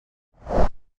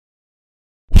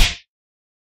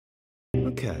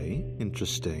Okay,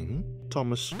 interesting.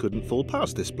 Thomas couldn't fall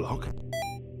past this block.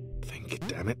 Think,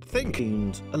 damn it, think.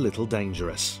 Seemed a little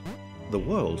dangerous. The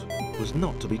world was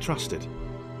not to be trusted.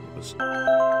 It was...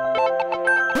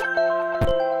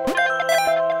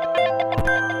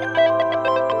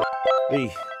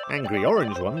 The angry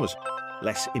orange one was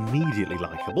less immediately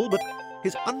likeable, but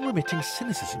his unremitting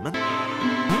cynicism and...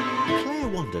 Claire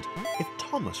wondered if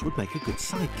Thomas would make a good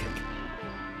sidekick.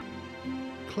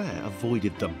 Claire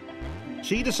avoided them.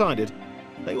 She decided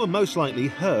they were most likely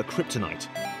her kryptonite.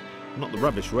 Not the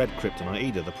rubbish red kryptonite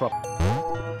either, the prop...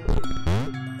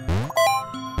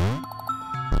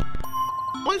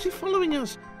 Why is he following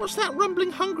us? What's that rumbling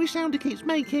hungry sound he keeps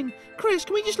making? Chris,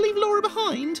 can we just leave Laura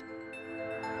behind?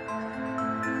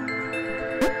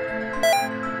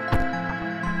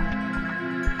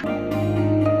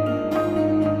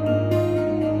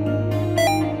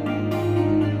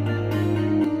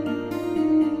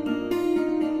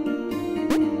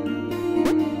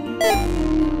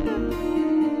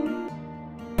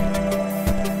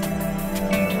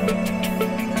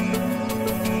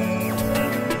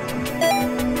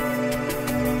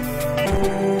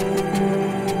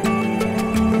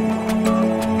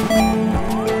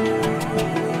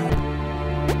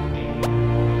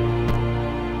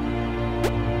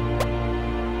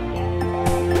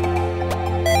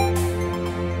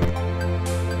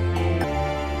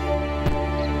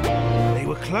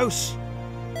 Close.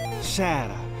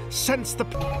 Sarah, sense the...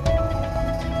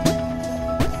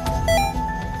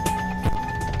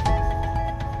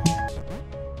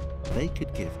 They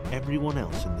could give everyone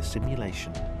else in the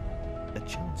simulation a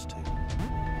chance to.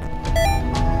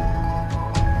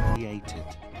 Created.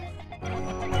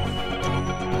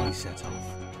 He set off.